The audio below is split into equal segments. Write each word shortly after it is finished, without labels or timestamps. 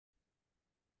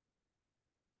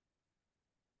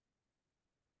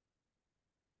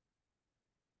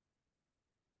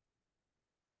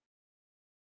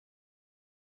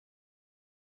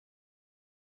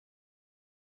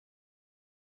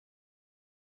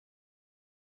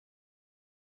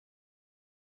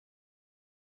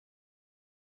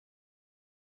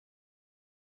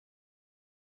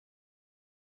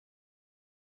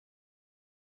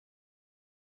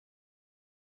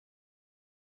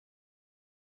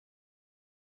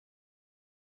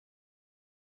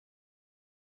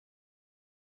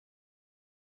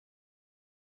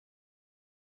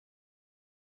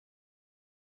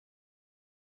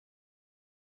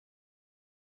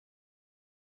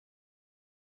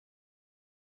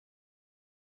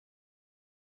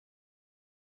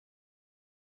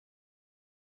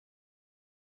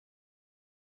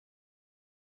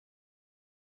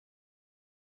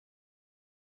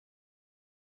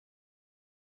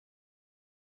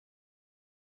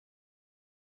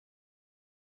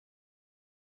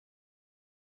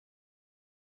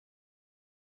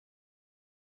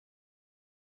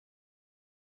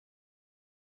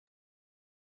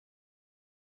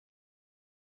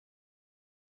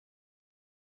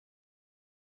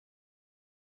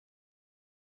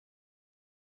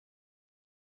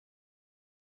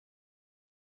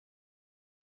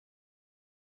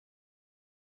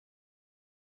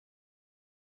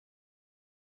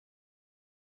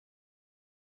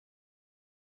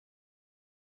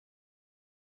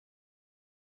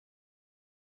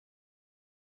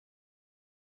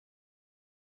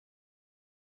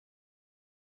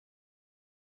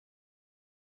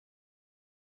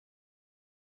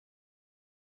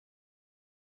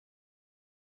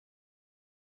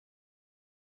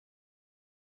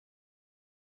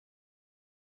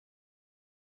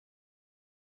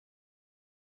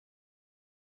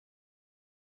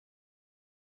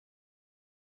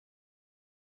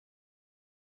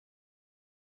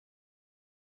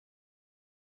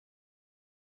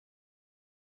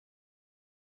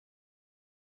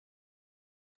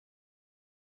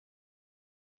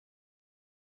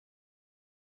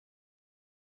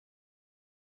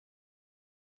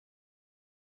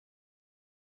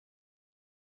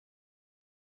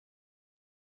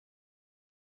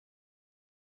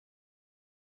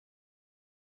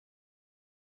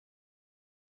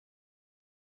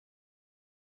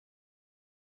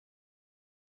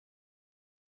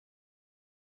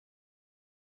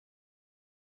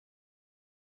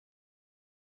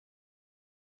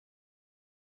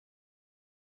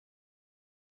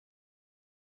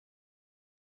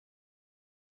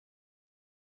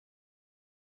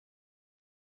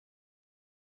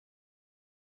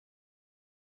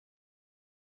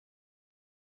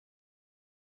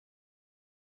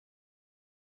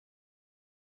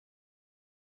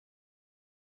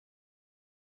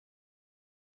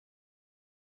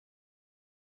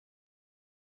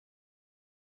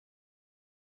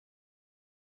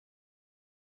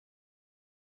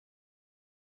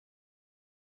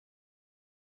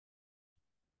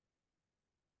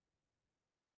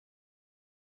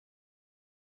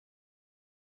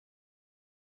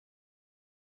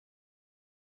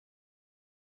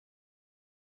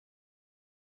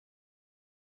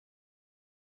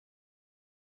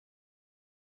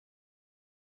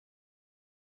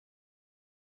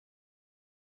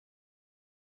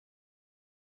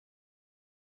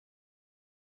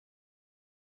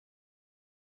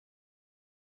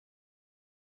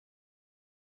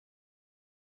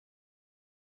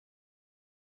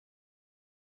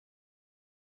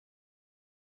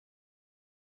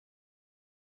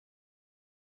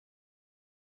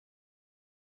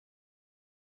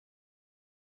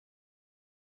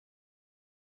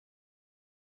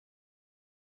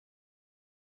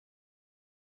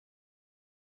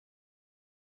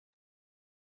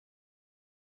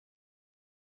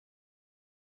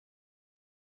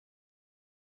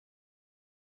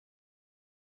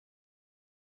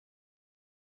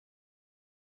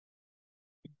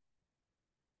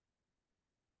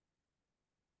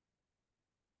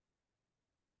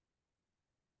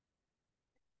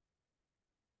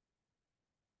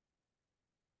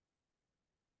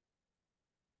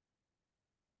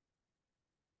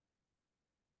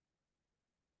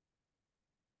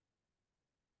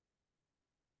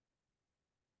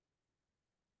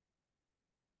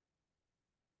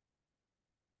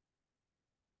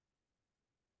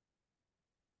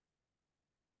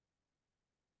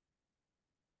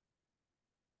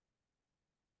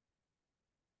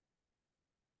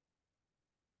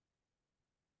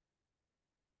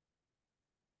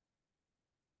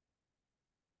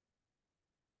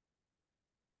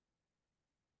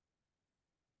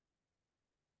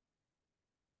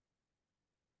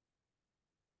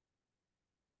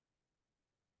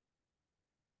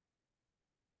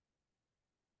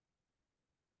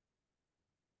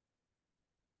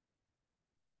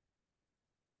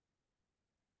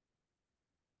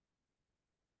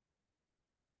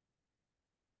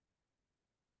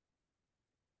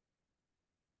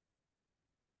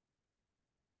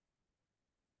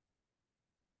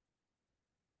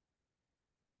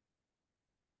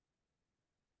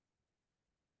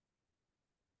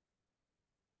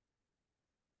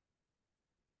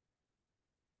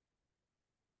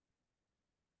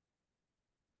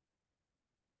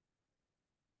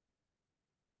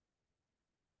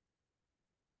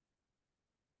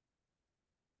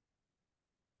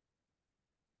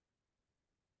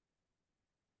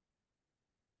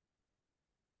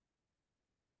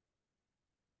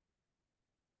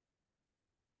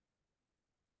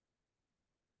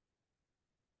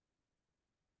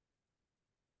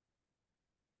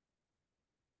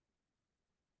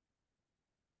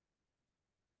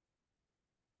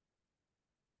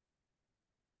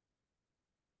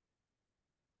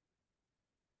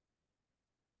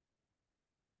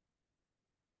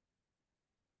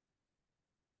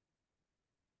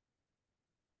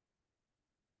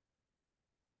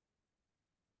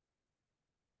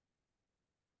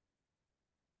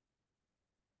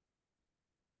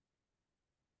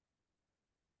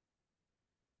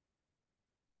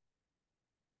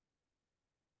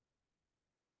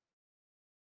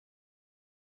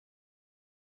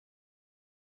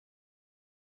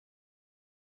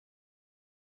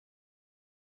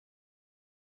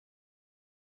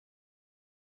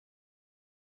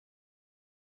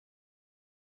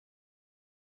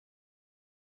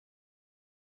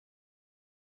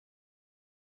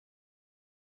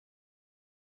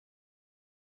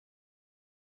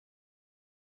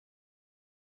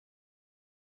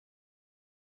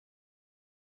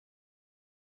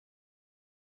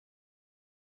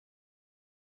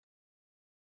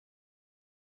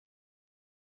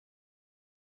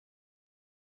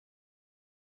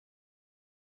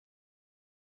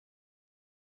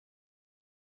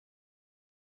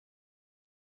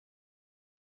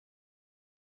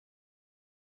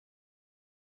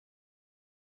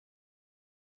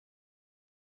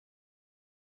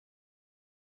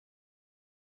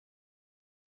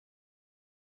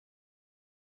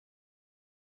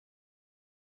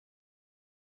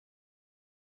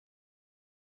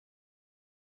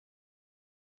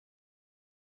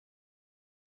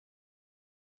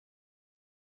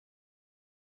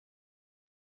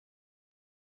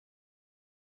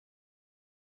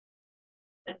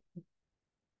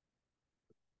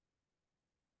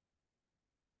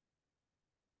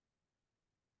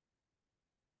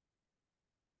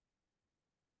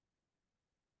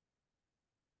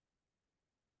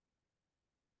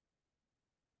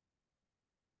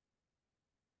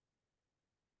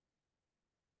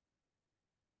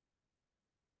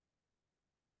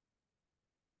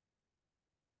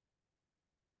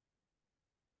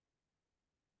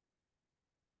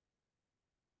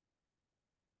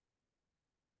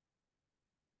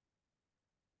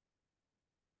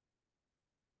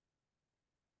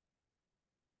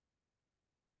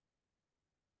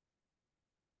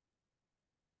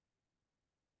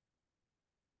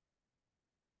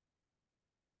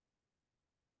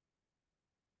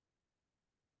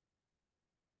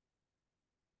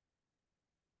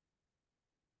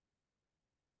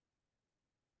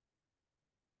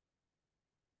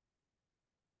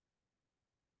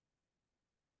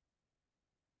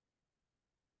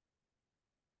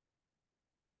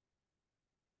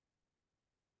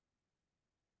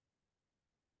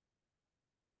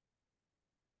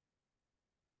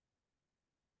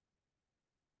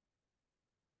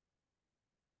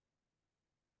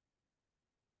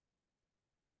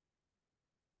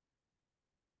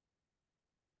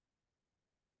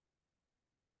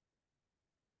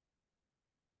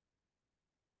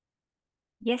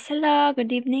Yes, hello.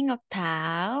 Good evening, Ngọc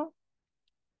Thảo.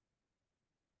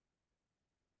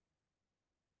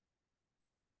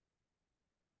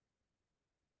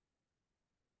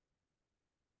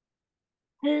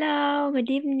 Hello, good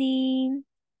evening.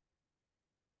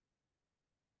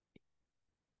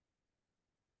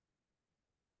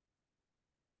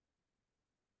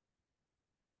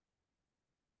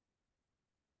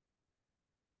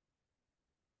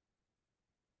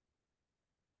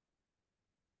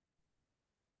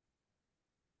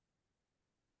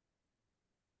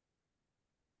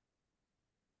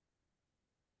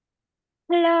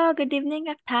 Hello, good evening,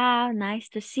 Ngọc Thảo. Nice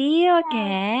to see you Hello.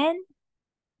 again.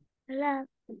 Hello.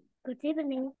 Good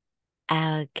evening.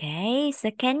 Okay,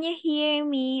 so can you hear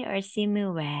me or see me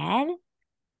well?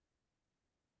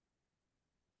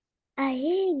 I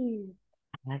hear you.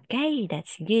 Okay,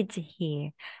 that's good to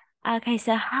hear. Okay,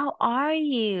 so how are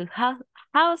you?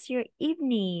 How's your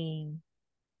evening?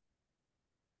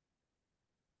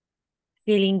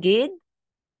 Feeling good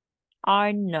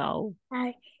or no?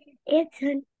 I it's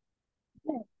an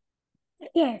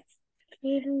yes,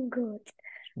 feeling good.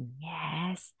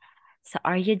 Yes. So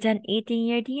are you done eating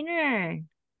your dinner?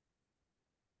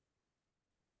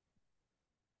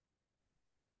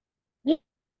 Ye-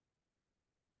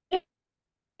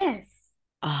 Yes.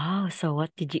 Oh, so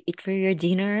what did you eat for your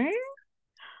dinner?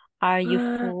 Are you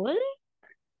Uh, full?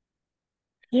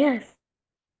 yes.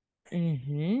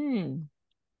 Mm-hmm.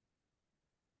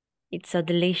 It's so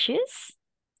delicious.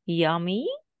 Yummy.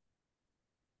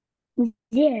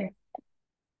 Yes.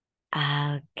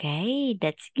 Okay,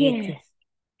 that's good. Yes.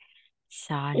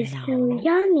 So It's so now,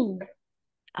 yummy.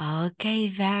 okay,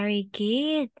 very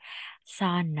good.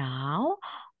 So now,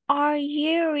 are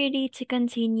you ready to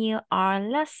continue our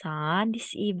lesson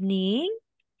this evening?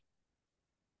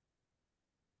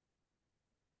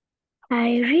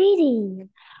 I reading.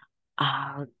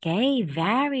 Okay,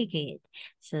 very good.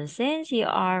 So since you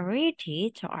are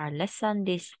ready to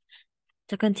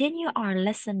continue our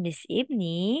lesson this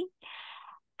evening,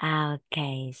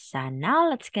 okay, so now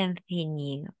let's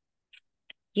continue.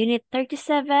 Unit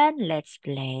 37, let's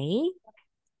play.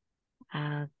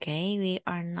 Okay, we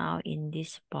are now in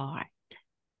this part.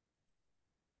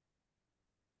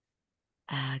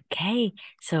 Okay,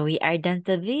 so we are done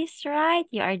to this, right?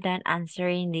 You are done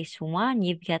answering this one.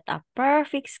 You've got a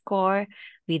perfect score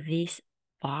with this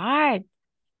part.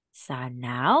 So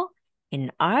now,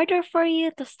 in order for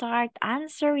you to start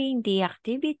answering the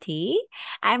activity,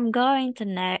 I'm going to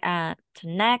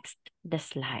next the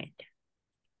slide.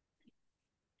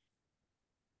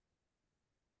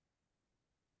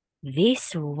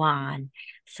 This one.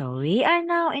 So we are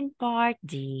now in part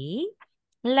D,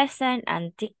 lesson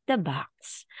and tick the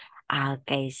box.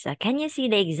 Okay, so can you see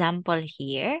the example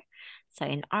here? So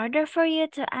in order for you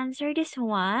to answer this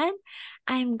one,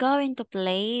 I'm going to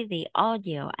play the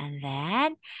audio and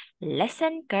then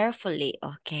listen carefully,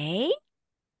 okay?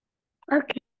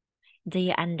 Okay. Do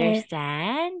you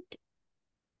understand?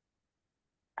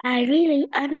 I really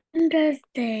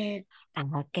understand.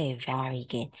 Okay, very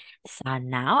good. So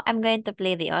now I'm going to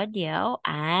play the audio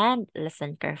and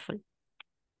listen carefully.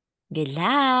 Good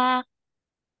luck.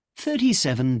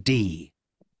 37D.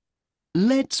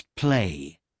 Let's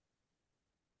play.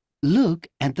 Look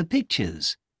at the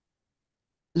pictures.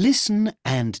 Listen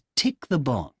and tick the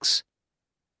box.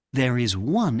 There is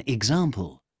one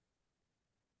example.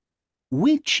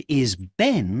 Which is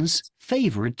Ben's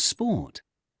favourite sport?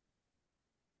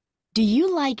 Do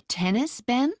you like tennis,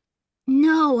 Ben?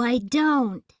 No, I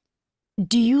don't.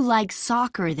 Do you like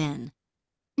soccer then?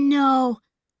 No,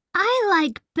 I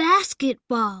like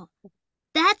basketball.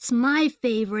 That's my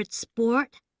favorite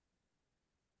sport.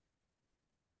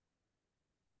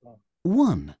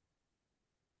 1.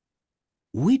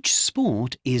 Which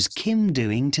sport is Kim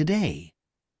doing today?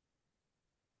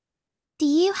 Do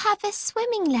you have a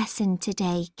swimming lesson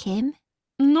today, Kim?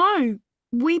 No,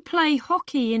 we play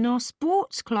hockey in our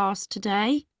sports class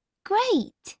today.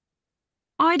 Great.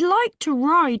 I'd like to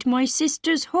ride my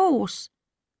sister's horse,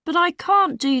 but I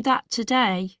can't do that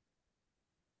today.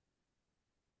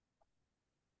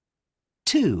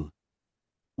 2.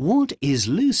 What is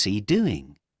Lucy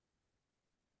doing?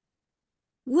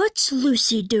 What's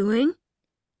Lucy doing?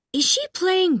 Is she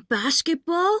playing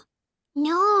basketball?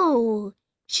 No,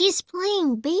 she's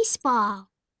playing baseball.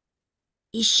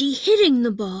 Is she hitting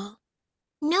the ball?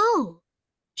 No,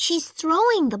 she's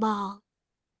throwing the ball.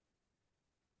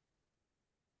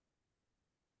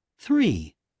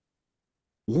 3.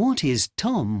 What is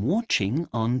Tom watching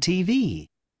on TV?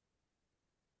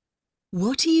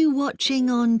 What are you watching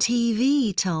on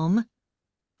TV, Tom?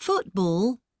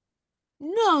 Football?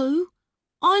 No,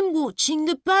 I'm watching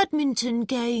the badminton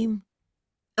game.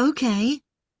 OK.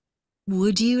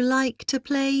 Would you like to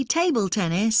play table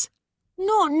tennis?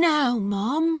 Not now,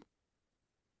 Mum.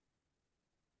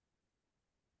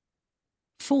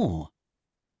 4.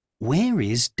 Where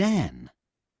is Dan?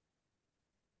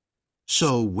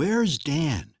 So where's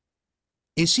Dan?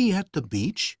 Is he at the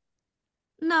beach?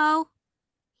 No,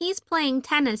 he's playing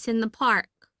tennis in the park.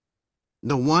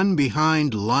 The one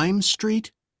behind Lime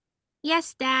Street?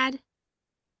 Yes, Dad.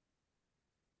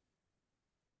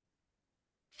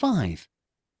 5.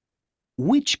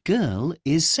 Which girl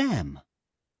is Sam?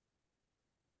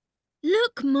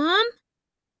 Look, Mum.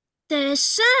 There's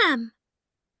Sam.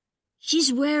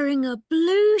 She's wearing a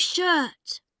blue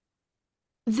shirt.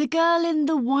 The girl in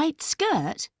the white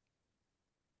skirt?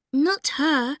 Not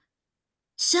her.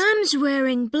 Sam's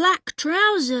wearing black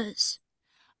trousers.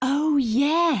 Oh,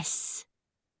 yes.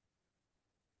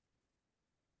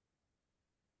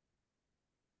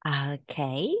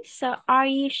 Okay, so are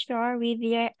you sure with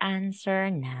your answer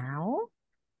now?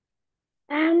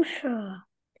 I'm sure.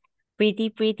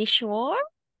 Pretty sure?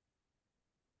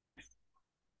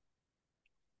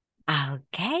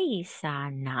 Okay, so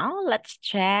now let's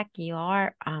check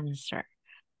your answer.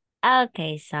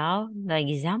 Okay, so the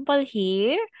example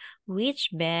here, which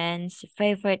Ben's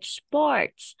favorite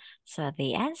sports? So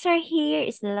the answer here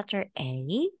is letter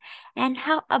A. And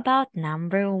how about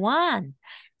number 1?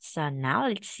 So now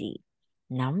let's see.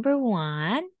 Number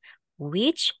 1,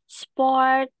 which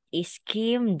sport is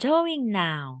Kim doing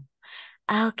now?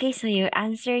 Okay, so your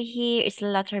answer here is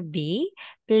letter B,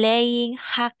 playing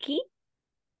hockey.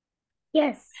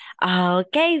 Yes.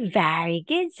 Okay, very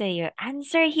good. So your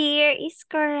answer here is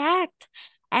correct.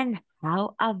 And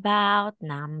how about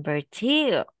number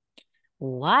 2?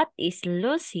 What is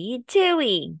Lucy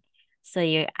doing? So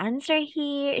your answer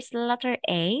here is letter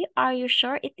A. Are you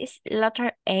sure it is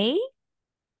letter A?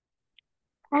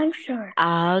 I'm sure.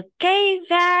 Okay,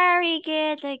 very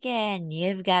good again.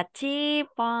 You've got 2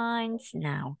 points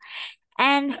now.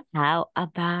 And how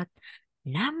about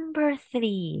number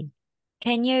 3?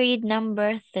 Can you read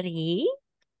number 3?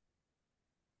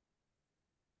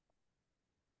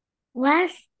 What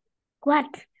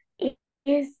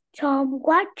is Tom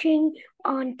watching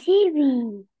on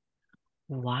TV?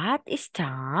 What is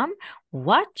Tom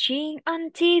watching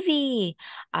on TV?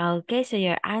 Okay, so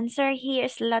your answer here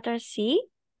is letter C,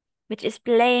 which is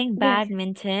playing Yes.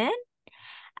 badminton.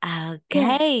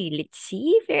 Okay, let's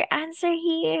see if your answer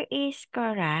here is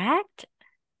correct.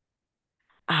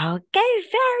 Okay,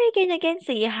 very good again.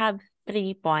 So you have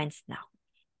 3 points now.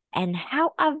 And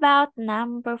how about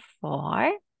number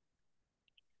 4?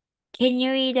 Can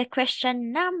you read the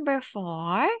question number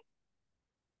 4?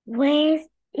 Where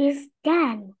is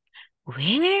Dan?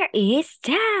 Where is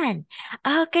Dan?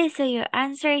 Okay, so your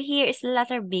answer here is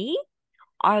letter B.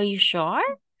 Are you sure?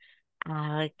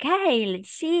 Okay, let's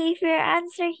see if your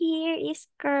answer here is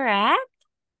correct.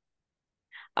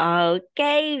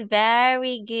 Okay,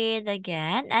 very good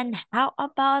again. And how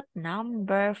about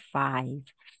number 5?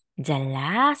 The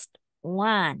last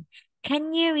one.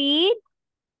 Can you read?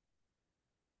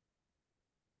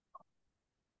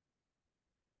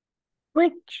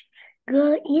 Which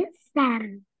girl is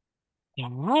Sam?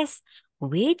 Yes.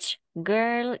 Which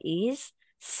girl is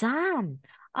Sam?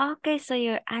 Okay, so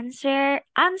your answer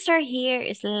here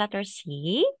is letter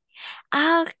C.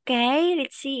 Okay,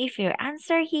 let's see if your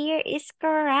answer here is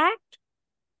correct.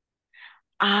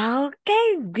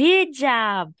 Okay, good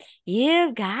job.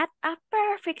 You got a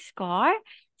perfect score.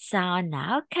 So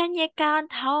now can you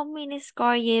count how many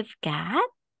score you've got?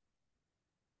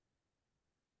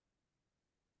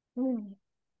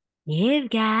 You've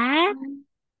got 1,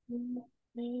 2,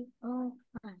 3, 4,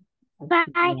 5.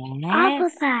 5 over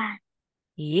yes. 5.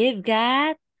 You've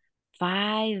got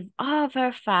 5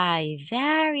 over 5.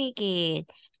 Very good.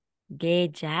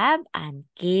 Good job and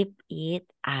keep it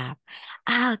up.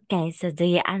 Okay, so do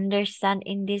you understand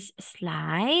in this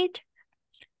slide?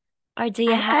 Or do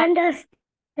you I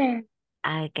understand.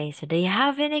 Okay, so do you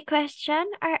have any question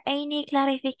or any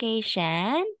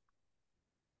clarification?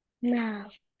 No.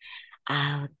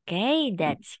 Okay,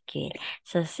 that's good.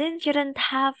 So since you don't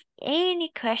have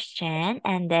any question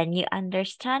and then you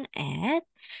understand it,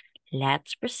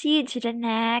 let's proceed to the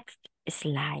next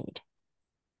slide.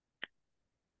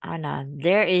 Oh no,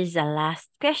 there is a last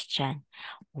question.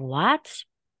 What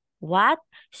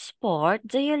sport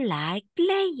do you like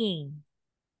playing?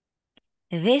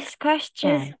 This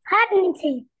question. It's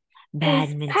badminton. It's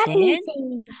Badminton?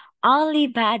 badminton. Only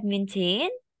badminton?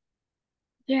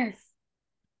 Yes.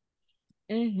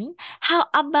 How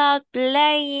about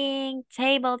playing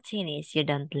table tennis? You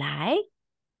don't like?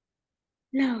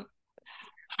 No.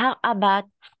 How about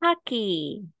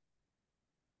hockey?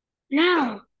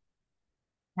 No.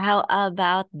 How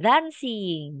about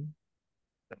dancing?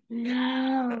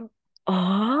 No.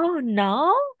 Oh,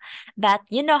 no? But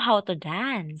you know how to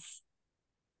dance.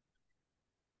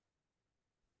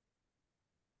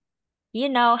 You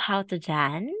know how to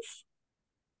dance?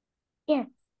 Yes.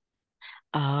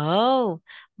 Oh,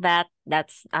 but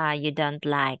that's you don't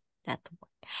like that one.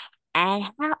 And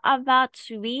how about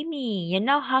swimming? You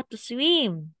know how to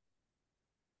swim?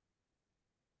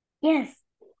 Yes.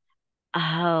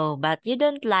 Oh, but you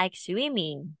don't like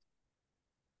swimming.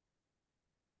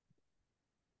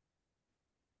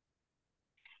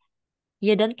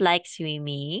 You don't like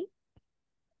swimming?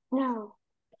 No.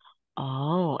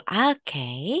 Oh,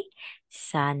 okay.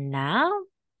 So now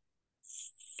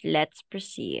let's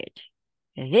proceed.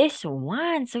 This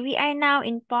one. So we are now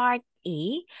in part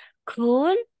E.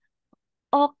 Cool.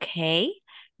 Okay.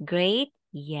 Great.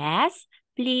 Yes,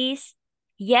 please.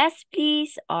 Yes,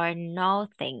 please, or no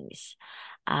thanks.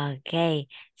 Okay.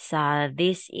 So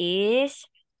this is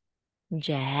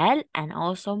Jel and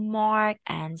also Mark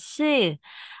and Sue.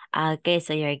 Okay,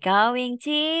 so you're going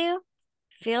to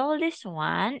fill this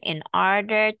one in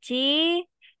order to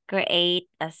create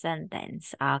a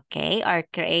sentence, okay, or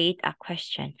create a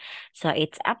question. So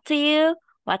it's up to you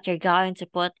what you're going to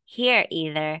put here,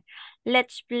 either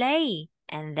let's play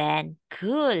and then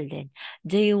cool. Then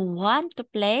do you want to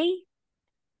play?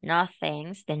 No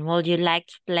thanks. Then would you like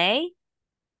to play?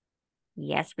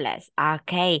 Yes, bless.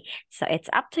 Okay, so it's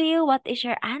up to you. What is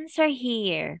your answer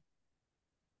here?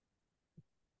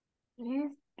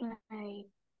 Yes, play.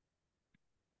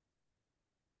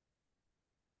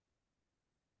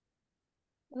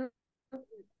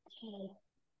 Okay.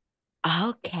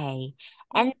 Okay.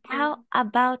 And Okay. how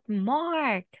about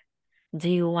Mark? Do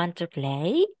you want to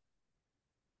play?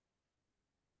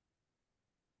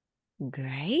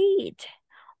 Great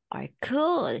or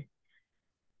cool.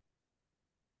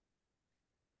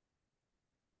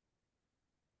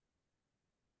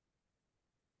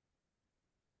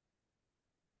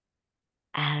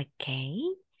 Okay.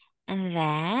 And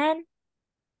then,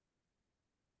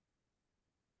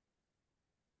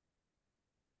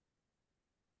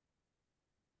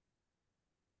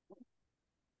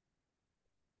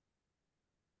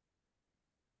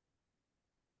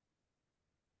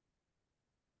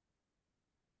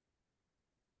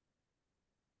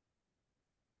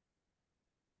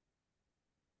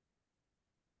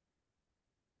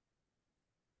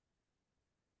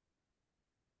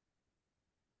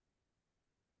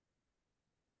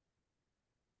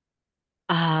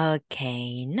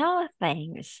 okay, no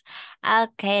thanks.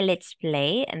 Okay, let's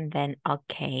play. And then,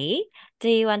 okay. Do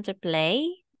you want to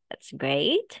play? That's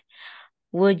great.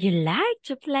 Would you like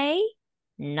to play?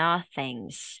 No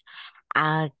thanks.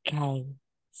 Okay.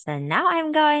 So now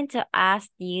I'm going to ask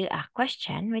you a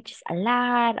question, which is a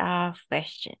lot of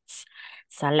questions.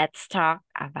 So let's talk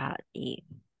about you.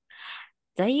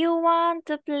 Do you want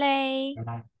to play?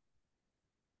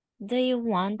 Do you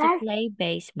want to That's, play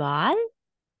baseball?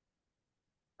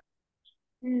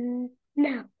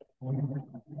 no.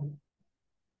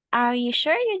 Are you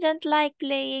sure you don't like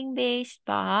playing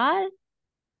baseball?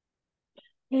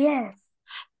 Yes.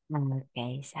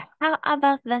 Okay, so how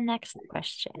about the next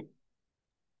question?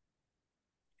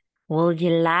 Would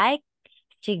you like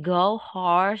to go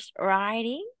horse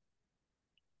riding?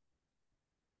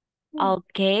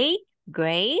 Okay,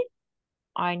 great.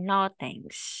 Or no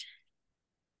thanks?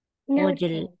 No Would you?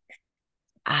 thing.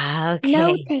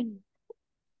 No Okay. thing.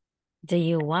 Do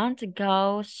you want to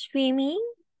go swimming?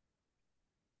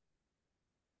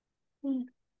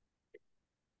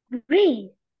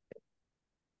 Read.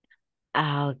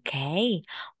 Okay.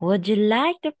 Would you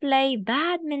like to play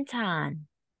badminton?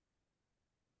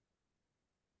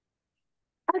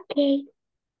 Okay.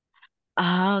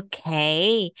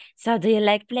 Okay. So do you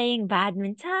like playing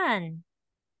badminton?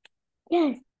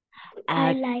 Yes.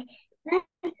 I Uh, like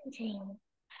dancing.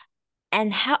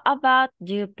 and how about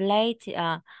do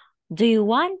you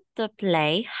want to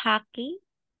play hockey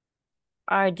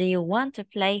or do you want to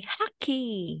play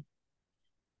hockey?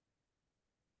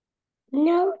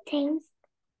 No things.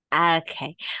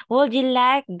 Okay. Would you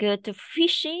like go to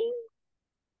fishing?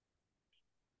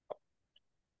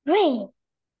 Read.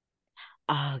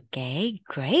 Okay,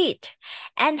 great.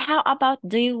 And how about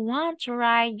do you want to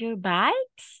ride your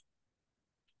bikes?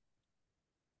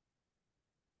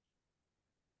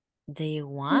 Do you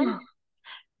want?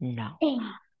 No No.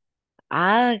 thing.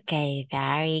 Okay,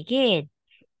 very good.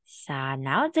 So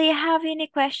now do you have any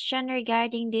question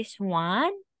regarding this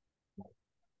one?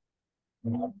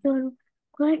 So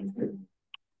good.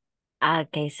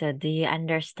 Okay, so do you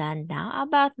understand now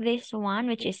about this one,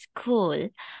 which is cool?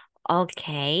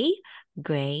 Okay,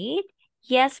 Great.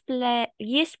 Yes,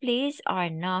 please, or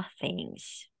no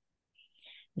thanks.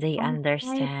 Do you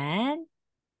understand?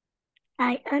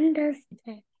 I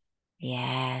understand.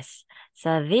 Yes.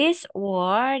 So this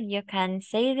word, you can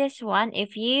say this one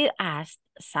if you asked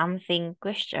something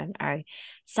question or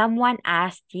someone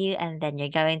asked you and then you're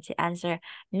going to answer,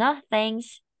 no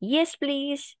thanks, yes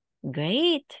please.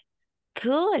 Great.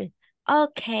 Cool.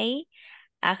 Okay.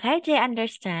 Okay, do you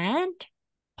understand?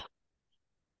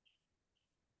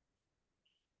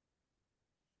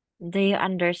 Do you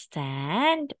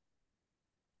understand?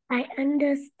 I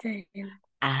understand.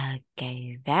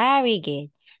 Okay, very good.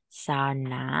 So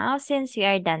now, since we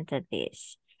are done to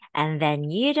this, and then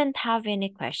you don't have any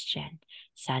question,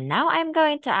 so now I'm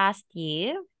going to ask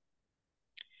you,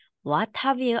 what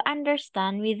have you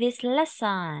understand with this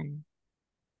lesson?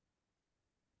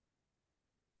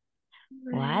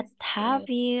 What have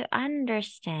you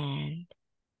understand?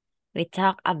 We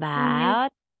talk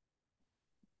about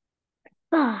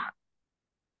Spark.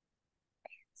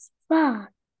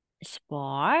 Spark.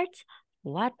 sports.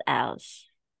 What else?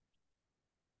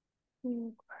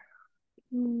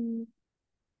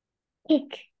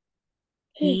 Kick.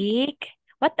 Kick.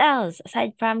 What else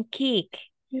aside from kick?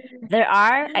 There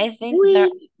are, I think there.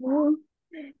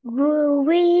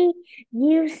 We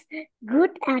use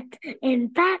good at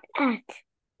and bad at.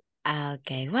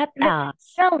 Okay, what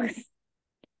else? Those.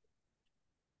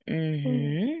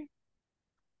 Mm-hmm.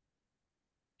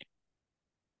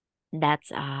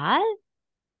 That's all?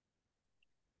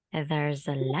 There's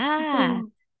a lot.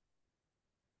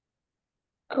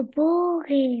 A ball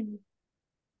game.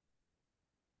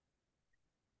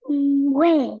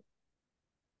 Where?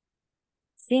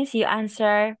 Since you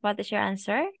answer, what is your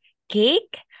answer?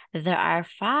 Kick. There are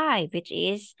 5, which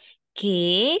is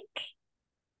kick.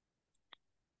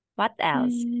 What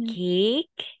else? Kick.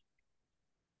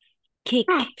 Kick.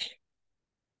 Catch.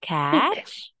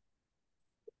 Catch.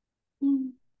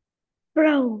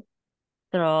 Throw.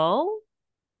 Throw.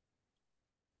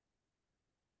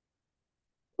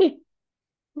 Hit.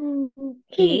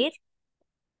 Hit.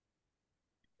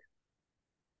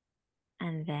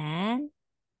 And then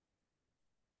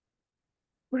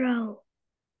Row.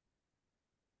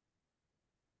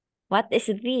 what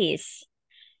is this?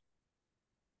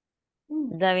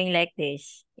 Doing like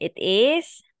this. It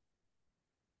is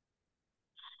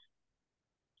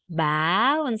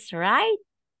bounce, right?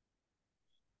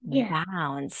 Yeah.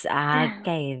 Bounce.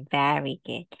 Okay, very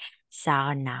good.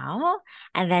 So now,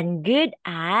 and then good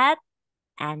at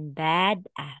and bad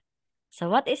at.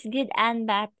 So what is good and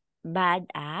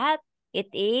bad at? It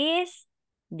is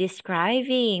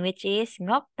describing, which is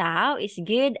Ngok Tao is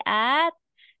good at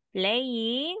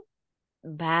playing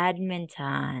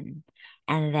badminton.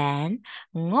 And then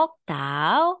Ngok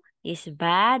Tao is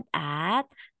bad at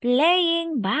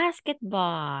playing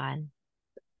basketball.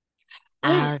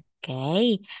 Yeah.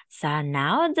 Okay, so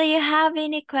now do you have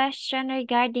any question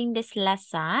regarding this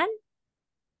lesson?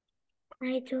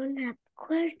 I don't have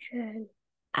question.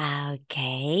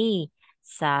 Okay,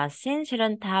 so since you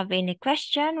don't have any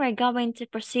question, we're going to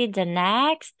proceed the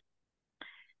next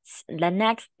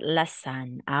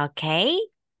lesson, okay?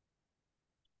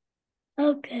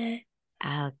 Okay.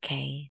 Okay.